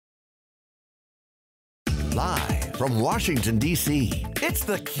Live from Washington, D.C., it's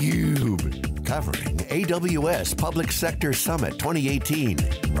theCUBE, covering AWS Public Sector Summit 2018.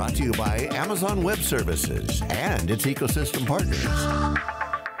 Brought to you by Amazon Web Services and its ecosystem partners.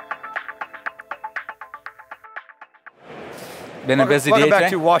 Been a busy day Welcome back today.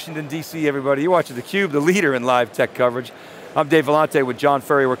 to Washington, D.C., everybody. You're watching theCUBE, the leader in live tech coverage. I'm Dave Vellante with John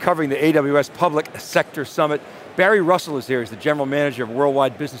Furrier. We're covering the AWS Public Sector Summit. Barry Russell is here. He's the General Manager of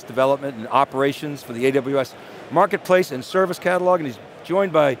Worldwide Business Development and Operations for the AWS Marketplace and Service Catalog, and he's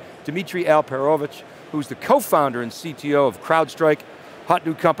joined by Dmitri Alperovitch, who's the co-founder and CTO of Crowdstrike. Hot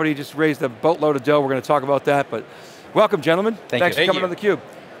new company, just raised a boatload of dough. We're going to talk about that, but welcome, gentlemen. Thanks for coming on theCUBE.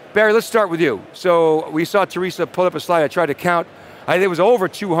 Barry, let's start with you. So we saw Teresa pull up a slide. I tried to count. I think it was over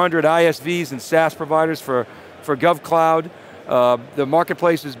 200 ISVs and SaaS providers for GovCloud. The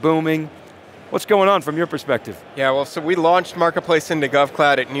marketplace is booming. What's going on from your perspective? Yeah, well, so we launched Marketplace into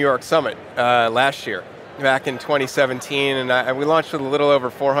GovCloud at New York Summit last year, back in 2017, and we launched with a little over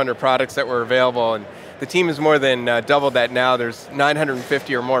 400 products that were available, and the team has more than doubled that now. There's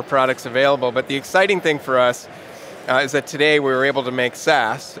 950 or more products available, but the exciting thing for us is that today we were able to make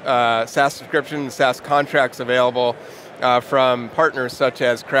SaaS subscriptions, SaaS contracts available from partners such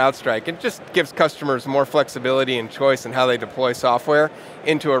as Crowdstrike. It just gives customers more flexibility and choice in how they deploy software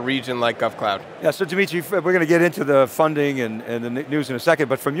into a region like GovCloud. Yeah, so Dmitri, we're going to get into the funding and the news in a second,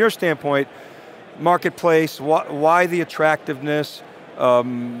 but from your standpoint, marketplace, why the attractiveness?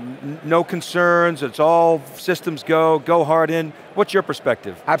 No concerns, it's all systems go hard in. What's your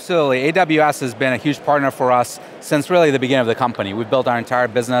perspective? Absolutely, AWS has been a huge partner for us since really the beginning of the company. We've built our entire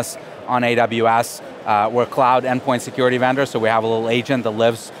business on AWS. We're a cloud endpoint security vendor, so we have a little agent that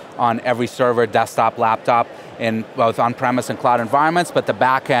lives on every server, desktop, laptop, in both on-premise and cloud environments, but the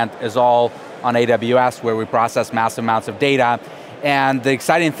back end is all on AWS where we process massive amounts of data. And the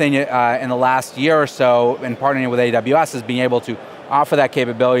exciting thing in the last year or so in partnering with AWS is being able to offer that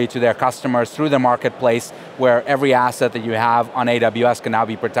capability to their customers through the marketplace where every asset that you have on AWS can now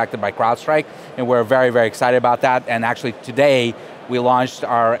be protected by CrowdStrike, and we're very, very excited about that. And actually today, we launched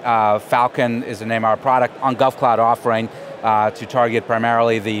our Falcon, is the name of our product, on GovCloud offering to target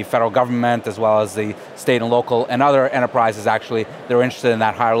primarily the federal government as well as the state and local and other enterprises actually that are interested in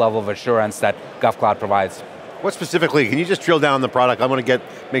that higher level of assurance that GovCloud provides. What specifically, can you just drill down on the product? I want to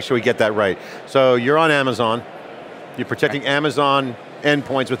make sure we get that right. So you're on Amazon, you're protecting Amazon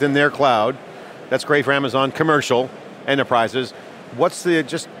endpoints within their cloud. That's great for Amazon commercial enterprises. What's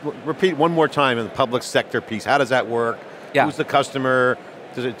just repeat one more time in the public sector piece. How does that work? Yeah. Who's the customer?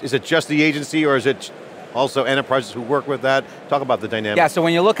 Is it just the agency or is it also enterprises who work with that? Talk about the dynamic. Yeah, so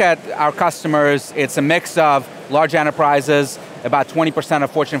when you look at our customers, it's a mix of large enterprises, about 20%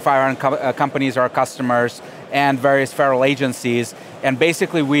 of Fortune 500 companies are our customers, and various federal agencies. And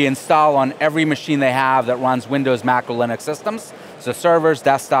basically we install on every machine they have that runs Windows, Mac, or Linux systems. So servers,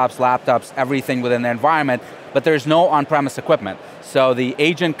 desktops, laptops, everything within their environment, but there's no on-premise equipment. So the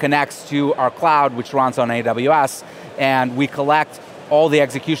agent connects to our cloud, which runs on AWS, and we collect all the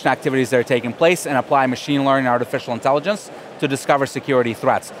execution activities that are taking place and apply machine learning and artificial intelligence to discover security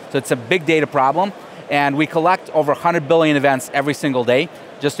threats. So it's a big data problem, and we collect over 100 billion events every single day.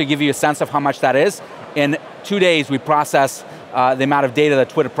 Just to give you a sense of how much that is, in 2 days we process the amount of data that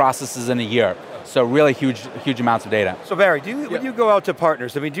Twitter processes in a year. So really huge amounts of data. So Barry, when you go out to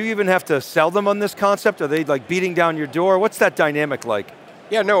partners, I mean, do you even have to sell them on this concept? Are they like beating down your door? What's that dynamic like?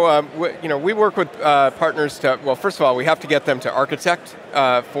 Yeah, no, we work with partners to, well, first of all, we have to get them to architect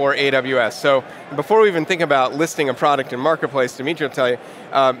for AWS. So before we even think about listing a product in Marketplace, Dmitri will tell you,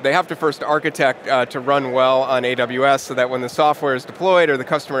 they have to first architect to run well on AWS so that when the software is deployed or the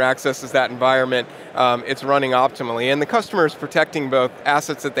customer accesses that environment, it's running optimally. And the customer is protecting both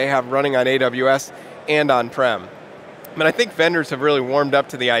assets that they have running on AWS and on-prem. But I think vendors have really warmed up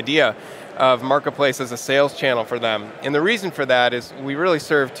to the idea of Marketplace as a sales channel for them. And the reason for that is we really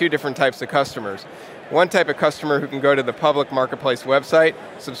serve two different types of customers. One type of customer who can go to the public Marketplace website,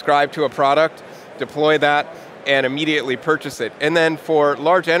 subscribe to a product, deploy that, and immediately purchase it. And then for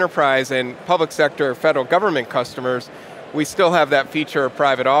large enterprise and public sector federal government customers, we still have that feature of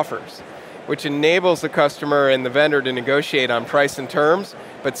private offers, which enables the customer and the vendor to negotiate on price and terms,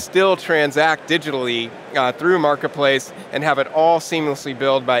 but still transact digitally through Marketplace and have it all seamlessly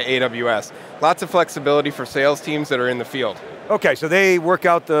billed by AWS. Lots of flexibility for sales teams that are in the field. Okay, so they work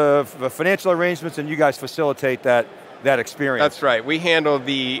out the financial arrangements and you guys facilitate that experience. That's right, we handle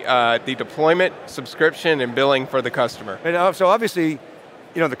the deployment, subscription, and billing for the customer. And so obviously,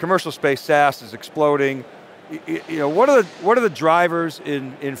 the commercial space, SaaS is exploding. What are the drivers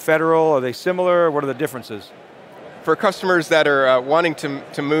in federal? Are they similar? What are the differences? for customers that are wanting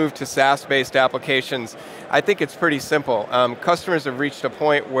to move to SaaS-based applications, I think it's pretty simple. Customers have reached a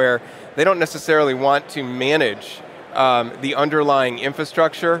point where they don't necessarily want to manage the underlying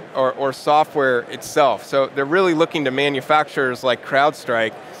infrastructure or software itself. So they're really looking to manufacturers like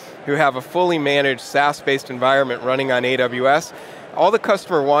Crowdstrike, who have a fully managed SaaS-based environment running on AWS. All the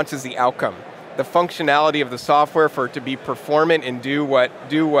customer wants is the outcome, the functionality of the software for it to be performant and do what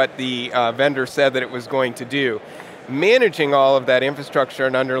the vendor said that it was going to do. Managing all of that infrastructure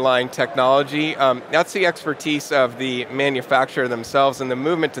and underlying technology, that's the expertise of the manufacturer themselves, and the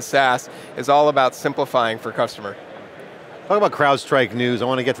movement to SaaS is all about simplifying for customer. Talk about CrowdStrike news. I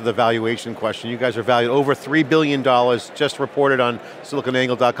want to get to the valuation question. You guys are valued over $3 billion, just reported on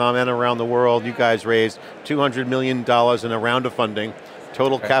SiliconANGLE.com and around the world. You guys raised $200 million in a round of funding.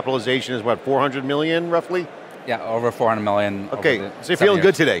 Total capitalization is what, 400 million roughly? Yeah, over 400 million. Okay, so you're feeling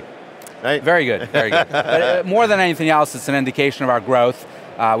good today, right? Very good, very good. But more than anything else, it's an indication of our growth.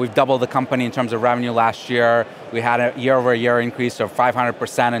 We've doubled the company in terms of revenue last year. We had a year-over-year increase of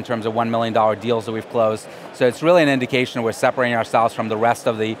 500% in terms of $1 million deals that we've closed. So it's really an indication we're separating ourselves from the rest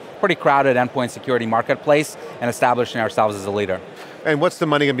of the pretty crowded endpoint security marketplace and establishing ourselves as a leader. And what's the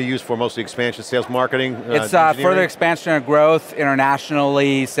money going to be used for? Mostly expansion, sales, marketing? It's further expansion and growth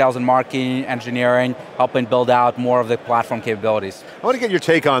internationally, sales and marketing, engineering, helping build out more of the platform capabilities. I want to get your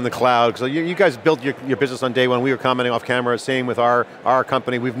take on the cloud, because you guys built your business on day one. We were commenting off camera, same with our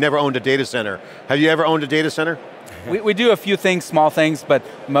company. We've never owned a data center. Have you ever owned a data center? We do a few things, small things, but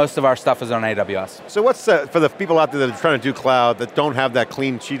most of our stuff is on AWS. So what's, for the people out there that are trying to do cloud, that don't have that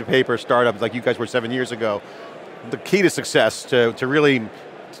clean sheet of paper startup like you guys were 7 years ago, the key to success, to really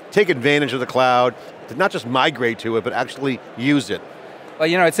take advantage of the cloud, to not just migrate to it, but actually use it? Well,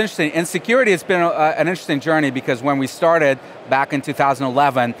 you know, it's interesting. In security, it's been an interesting journey, because when we started back in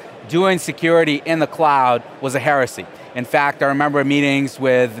 2011, doing security in the cloud was a heresy. In fact, I remember meetings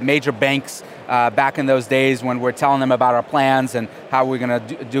with major banks back in those days when we're telling them about our plans and how we're going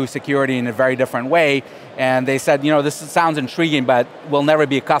to do security in a very different way. And they said, you know, this sounds intriguing, but we'll never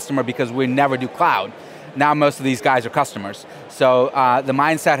be a customer because we never do cloud. Now most of these guys are customers. So the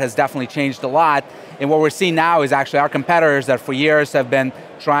mindset has definitely changed a lot. And what we're seeing now is actually our competitors that for years have been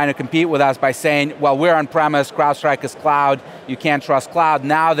trying to compete with us by saying, well, we're on-premise, CrowdStrike is cloud, you can't trust cloud.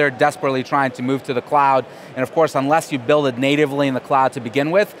 Now they're desperately trying to move to the cloud. And of course, unless you build it natively in the cloud to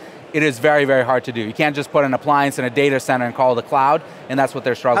begin with, it is very, very hard to do. You can't just put an appliance in a data center and call it a cloud, and that's what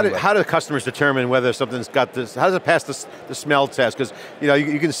they're struggling with. How do customers determine whether something's got this, how does it pass the smell test? Because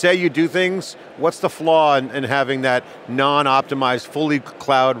you can say you do things, what's the flaw in having that non-optimized, fully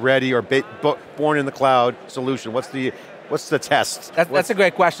cloud ready or born in the cloud solution? What's the test? That's a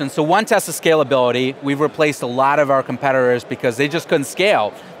great question. So one test is scalability. We've replaced a lot of our competitors because they just couldn't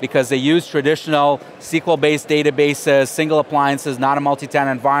scale, because they use traditional SQL-based databases, single appliances, not a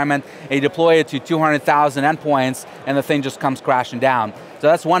multi-tenant environment. They deploy it to 200,000 endpoints, and the thing just comes crashing down. So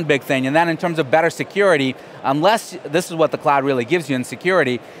that's one big thing. And then in terms of better security, unless, this is what the cloud really gives you in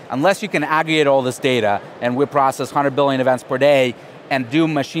security, unless you can aggregate all this data, and we process 100 billion events per day, and do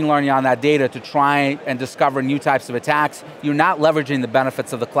machine learning on that data to try and discover new types of attacks, you're not leveraging the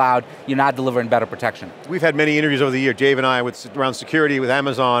benefits of the cloud, you're not delivering better protection. We've had many interviews over the year, Dave and I, around security with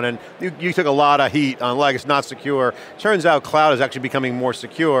Amazon, and you took a lot of heat on like it's not secure. Turns out cloud is actually becoming more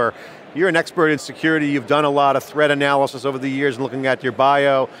secure. You're an expert in security, you've done a lot of threat analysis over the years, looking at your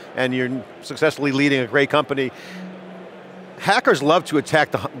bio, and you're successfully leading a great company. Hackers love to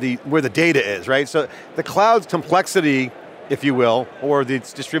attack where the data is, right? So the cloud's complexity, if you will, or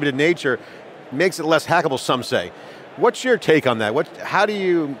its distributed nature, makes it less hackable, some say. What's your take on that? How do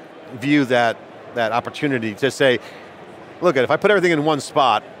you view that opportunity to say, look, if I put everything in one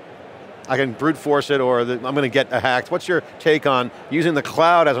spot, I can brute force it, or I'm going to get hacked. What's your take on using the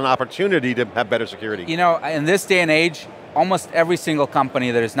cloud as an opportunity to have better security? You know, in this day and age, almost every single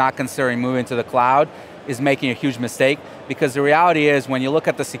company that is not considering moving to the cloud is making a huge mistake, because the reality is when you look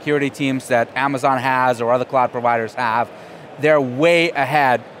at the security teams that Amazon has or other cloud providers have, they're way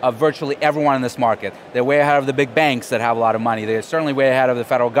ahead of virtually everyone in this market. They're way ahead of the big banks that have a lot of money. They're certainly way ahead of the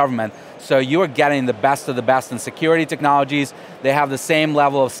federal government. So you are getting the best of the best in security technologies. They have the same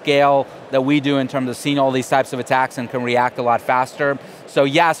level of scale that we do in terms of seeing all these types of attacks and can react a lot faster. So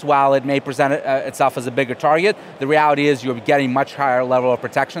yes, while it may present itself as a bigger target, the reality is you're getting much higher level of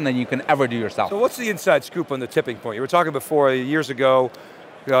protection than you can ever do yourself. So what's the inside scoop on the tipping point? You were talking before, years ago,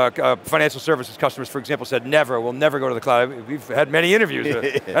 financial services customers, for example, said we'll never go to the cloud. We've had many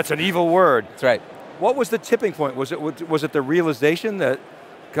interviews. That's an evil word. That's right. What was the tipping point? Was it the realization that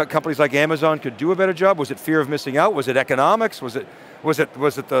companies like Amazon could do a better job? Was it fear of missing out? Was it economics? Was it Was it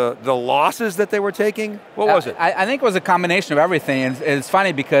the losses that they were taking? What was it? I think it was a combination of everything. And it's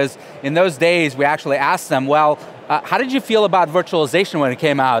funny because in those days we actually asked them, well, how did you feel about virtualization when it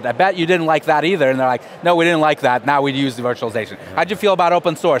came out? I bet you didn't like that either. And they're like, no, we didn't like that. Now we use the virtualization. How'd you feel about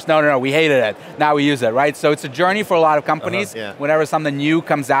open source? No, we hated it. Now we use it, right? So it's a journey for a lot of companies. Whenever something new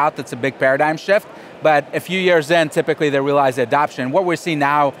comes out, that's a big paradigm shift. But a few years in, typically they realize the adoption. What we're seeing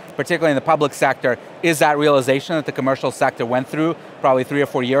now, particularly in the public sector, is that realization that the commercial sector went through probably 3 or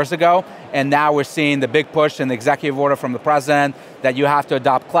 4 years ago. And now we're seeing the big push in the executive order from the president that you have to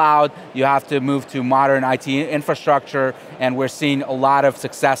adopt cloud, you have to move to modern IT infrastructure, and we're seeing a lot of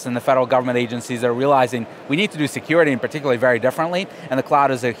success in the federal government agencies that are realizing we need to do security, and particularly very differently, and the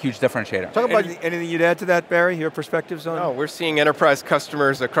cloud is a huge differentiator. Talk about anything you'd add to that, Barry, your perspectives on it? No, we're seeing enterprise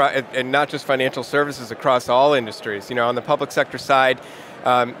customers across, and not just financial services, across all industries. On the public sector side,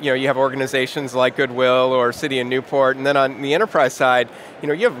 you have organizations like Goodwill or City of Newport, and then on the enterprise side, you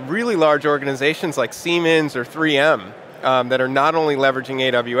have really large organizations like Siemens or 3M that are not only leveraging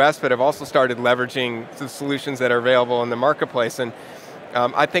AWS, but have also started leveraging the solutions that are available in the marketplace. And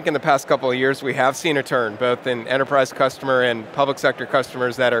I think in the past couple of years, we have seen a turn, both in enterprise customer and public sector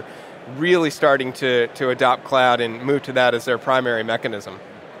customers that are really starting to adopt cloud and move to that as their primary mechanism.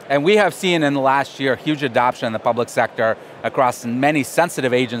 And we have seen in the last year huge adoption in the public sector across many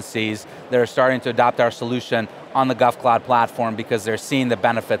sensitive agencies that are starting to adopt our solution on the GovCloud platform because they're seeing the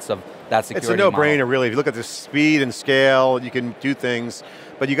benefits of that security It's a no-brainer, really. If you look at the speed and scale, you can do things,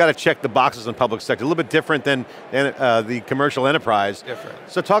 but you got to check the boxes in public sector. A little bit different than the commercial enterprise. Different.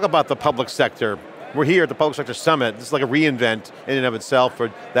 So talk about the public sector. We're here at the Public Sector Summit. This is like a reinvent in and of itself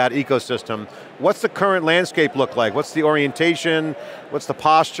for that ecosystem. What's the current landscape look like? What's the orientation? What's the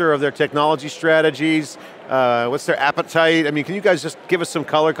posture of their technology strategies? What's their appetite? I mean, can you guys just give us some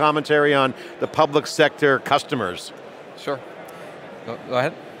color commentary on the public sector customers? Sure. Go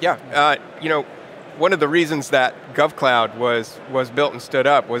ahead. Yeah, one of the reasons that GovCloud was built and stood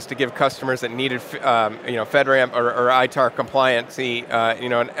up was to give customers that needed, FedRAMP or ITAR compliancy,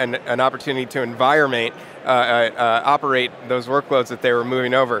 an opportunity to operate those workloads that they were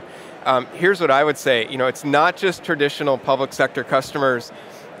moving over. Here's what I would say, it's not just traditional public sector customers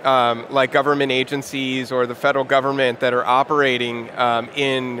like government agencies or the federal government that are operating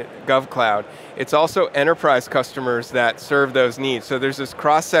in GovCloud. It's also enterprise customers that serve those needs. So there's this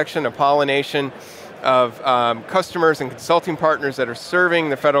cross-section of pollination of customers and consulting partners that are serving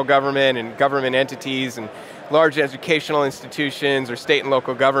the federal government and government entities and large educational institutions or state and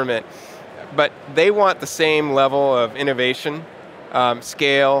local government. But they want the same level of innovation,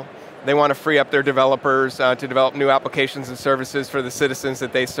 scale. They want to free up their developers to develop new applications and services for the citizens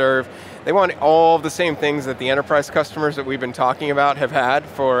that they serve. They want all the same things that the enterprise customers that we've been talking about have had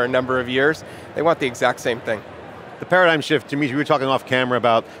for a number of years. They want the exact same thing. The paradigm shift, Dmitri, we were talking off camera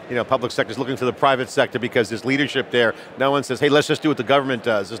about public sectors looking to the private sector because there's leadership there. No one says, hey, let's just do what the government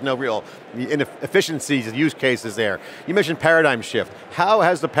does. There's no real inefficiencies and use cases there. You mentioned paradigm shift. How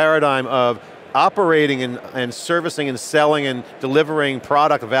has the paradigm of operating and servicing and selling and delivering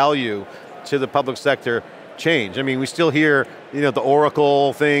product value to the public sector change? I mean, we still hear, the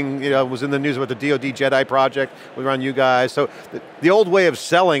Oracle thing, was in the news about the DoD JEDI project, we run you guys. So the old way of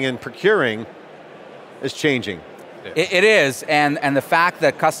selling and procuring is changing. It is, and the fact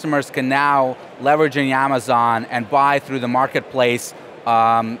that customers can now leverage in Amazon and buy through the marketplace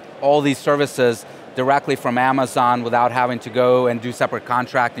all these services directly from Amazon without having to go and do separate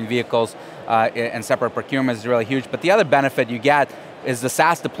contracting vehicles and separate procurement is really huge. But the other benefit you get is the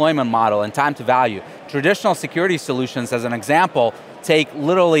SaaS deployment model and time to value. Traditional security solutions, as an example, take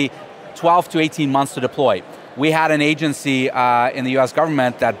literally 12 to 18 months to deploy. We had an agency in the US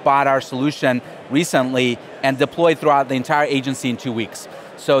government that bought our solution recently and deployed throughout the entire agency in 2 weeks.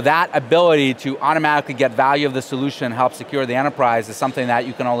 So that ability to automatically get value of the solution, help secure the enterprise, is something that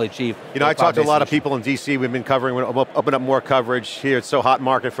you can only achieve. I talked to a lot of people in DC. We've been covering, we'll open up more coverage here. It's so hot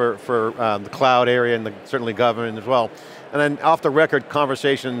market for the cloud area and certainly government as well. And then off the record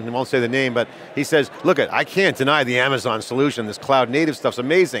conversation, I won't say the name, but he says, look, I can't deny the Amazon solution. This cloud native stuff's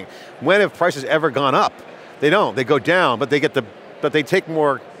amazing. When have prices ever gone up? They don't, they go down, but they take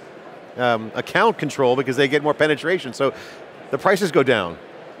more account control because they get more penetration. So the prices go down.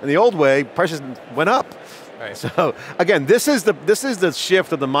 In the old way, prices went up. Right. So again, this is the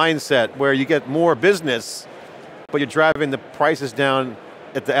shift of the mindset where you get more business, but you're driving the prices down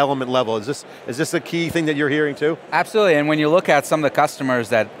at the element level. Is this a key thing that you're hearing too? Absolutely, and when you look at some of the customers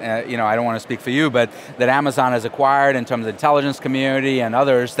that, I don't want to speak for you, but that Amazon has acquired in terms of the intelligence community and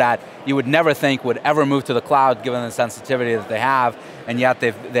others that you would never think would ever move to the cloud given the sensitivity that they have, and yet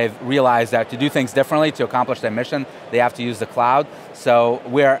they've realized that to do things differently, to accomplish their mission, they have to use the cloud. So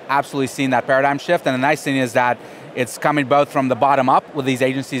we're absolutely seeing that paradigm shift, and the nice thing is that it's coming both from the bottom up, with these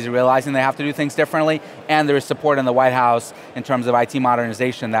agencies realizing they have to do things differently, and there is support in the White House in terms of IT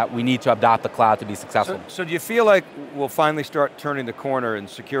modernization that we need to adopt the cloud to be successful. So do you feel like we'll finally start turning the corner in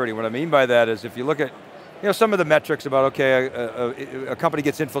security? What I mean by that is if you look at some of the metrics about, okay, a company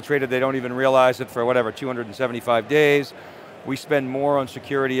gets infiltrated, they don't even realize it for whatever, 275 days. We spend more on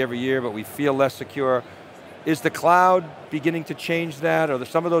security every year, but we feel less secure. Is the cloud beginning to change that? Or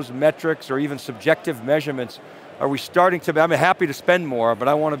some of those metrics or even subjective measurements, are we starting to, I'm happy to spend more, but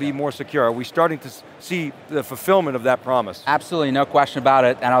I want to be more secure. Are we starting to see the fulfillment of that promise? Absolutely, no question about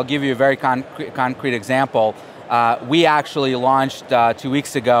it, and I'll give you a very concrete example. We actually launched 2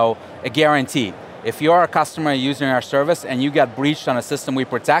 weeks ago a guarantee. If you're a customer using our service and you get breached on a system we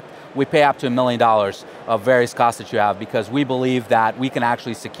protect, we pay up to $1 million of various costs that you have, because we believe that we can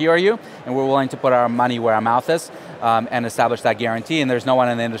actually secure you, and we're willing to put our money where our mouth is and establish that guarantee, and there's no one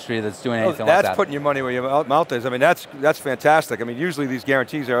in the industry that's doing anything like that. That's putting your money where your mouth is. I mean, that's fantastic. I mean, usually these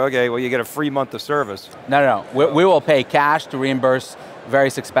guarantees are, okay, well you get a free month of service. No. We will pay cash to reimburse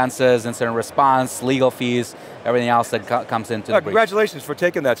various expenses, incident response, legal fees, everything else that comes into the breach. Congratulations for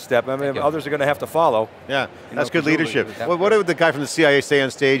taking that step. I mean, others are going to have to follow. Yeah, that's good leadership. Well, what did the guy from the CIA say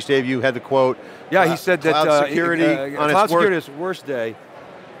on stage, Dave? You had the quote. Yeah, he said that cloud security on cloud its security is worst day.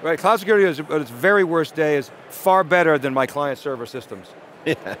 Right, cloud security is its very worst day is far better than my client server systems.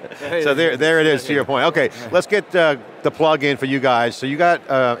 Yeah. So there it is, to your point. Okay, let's get the plug in for you guys. So you got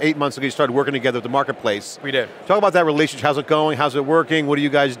 8 months ago, you started working together with the marketplace. We did. Talk about that relationship. How's it going? How's it working? What do you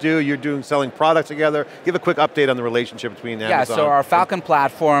guys do? You're selling products together. Give a quick update on the relationship between Amazon. Yeah, so our Falcon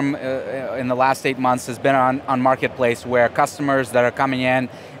platform in the last 8 months has been on marketplace, where customers that are coming in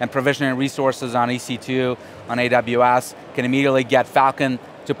and provisioning resources on EC2, on AWS, can immediately get Falcon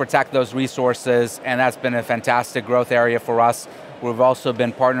to protect those resources, and that's been a fantastic growth area for us. We've also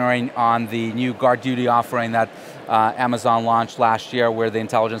been partnering on the new Guard Duty offering that Amazon launched last year. We're the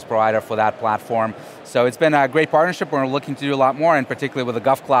intelligence provider for that platform. So it's been a great partnership. We're looking to do a lot more, and particularly with the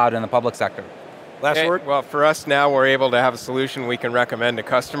GovCloud and the public sector. Last word? Well, for us now, we're able to have a solution we can recommend to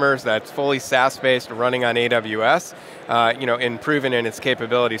customers that's fully SaaS-based, running on AWS, and proven in its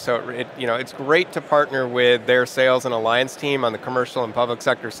capability. So it's great to partner with their sales and alliance team on the commercial and public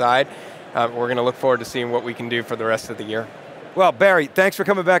sector side. We're going to look forward to seeing what we can do for the rest of the year. Well, Barry, thanks for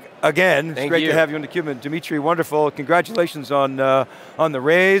coming back again. It's Thank great you. to have you on theCUBE. And Dmitri, wonderful. Congratulations on the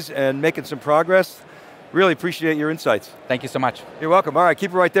raise and making some progress. Really appreciate your insights. Thank you so much. You're welcome. All right,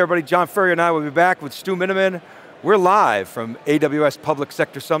 keep it right there, buddy. John Furrier and I will be back with Stu Miniman. We're live from AWS Public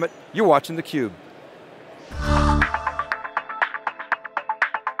Sector Summit. You're watching theCUBE.